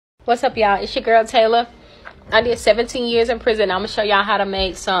What's up, y'all? It's your girl Taylor. I did 17 years in prison. I'm gonna show y'all how to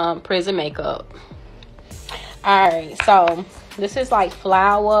make some prison makeup. Alright, so this is like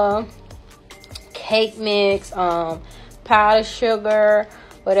flour, cake mix, powdered sugar,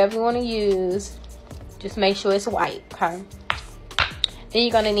 whatever you want to use. Just make sure it's white, okay? Then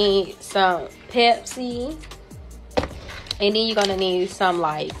you're gonna need some Pepsi, and then you're gonna need some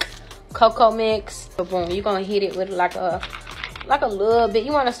like cocoa mix. Boom, you're gonna hit it with like a little bit.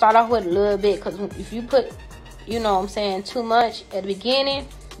 You want to start off with a little bit, because if you put, you know what I'm saying, too much at the beginning,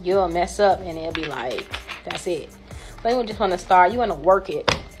 you'll mess up and it'll be like, that's it. But you just want to start, you want to work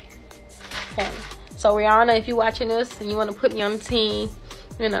it. Okay. So Rihanna, if you're watching this and you want to put me on the team,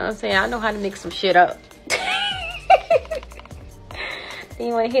 you know what I'm saying, I know how to mix some shit up. Then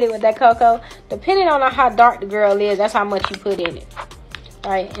you want to hit it with that cocoa. Depending on how dark the girl is, that's how much you put in it.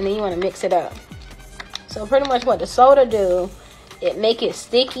 Right? And then you want to mix it up. So pretty much what the soda do, it make it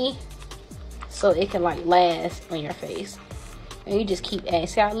sticky so it can like last on your face. And you just keep adding.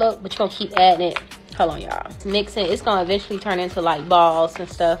 See how it look? But you're gonna keep adding it. Hold on, y'all. Mixing. It's gonna eventually turn into like balls and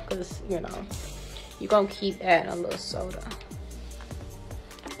stuff, because you know you're gonna keep adding a little soda.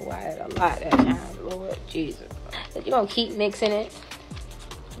 Why add a lot that time, Lord Jesus. But you're gonna keep mixing it.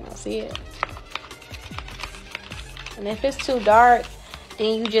 Y'all see it? And if it's too dark,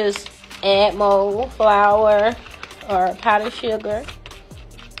 then you just add more flour or powdered sugar.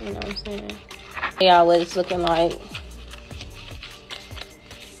 You know what I'm saying? Y'all, what it's looking like.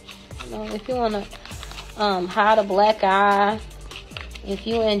 You know, if you wanna hide a black eye, if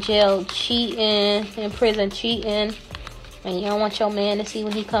you in jail cheating, in prison cheating, and you don't want your man to see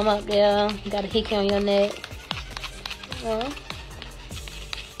when he come up there, you got a hickey on your neck. You know,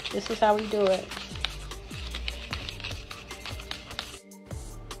 this is how we do it.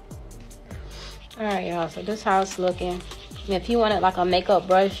 Alright, y'all, so this is how it's looking. And if you wanted like a makeup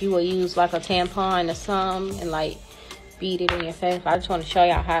brush, you will use like a tampon or something and like beat it in your face. I just want to show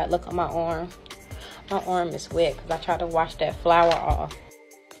y'all how it look on my arm. My arm is wet because I tried to wash that flour off.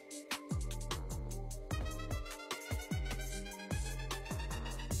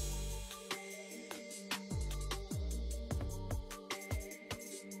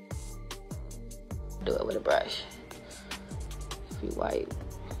 Do it with a brush. If you wipe.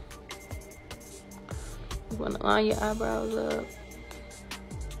 You want to line your eyebrows up.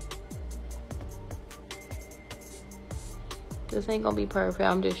 This ain't gonna be perfect.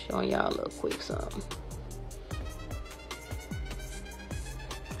 I'm just showing y'all a little quick something.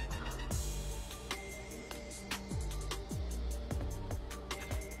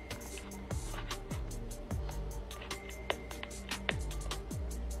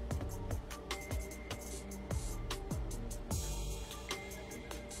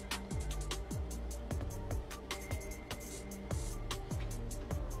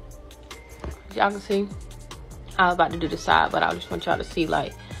 Y'all can see I was about to do the side, but I just want y'all to see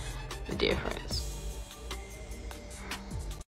like the difference.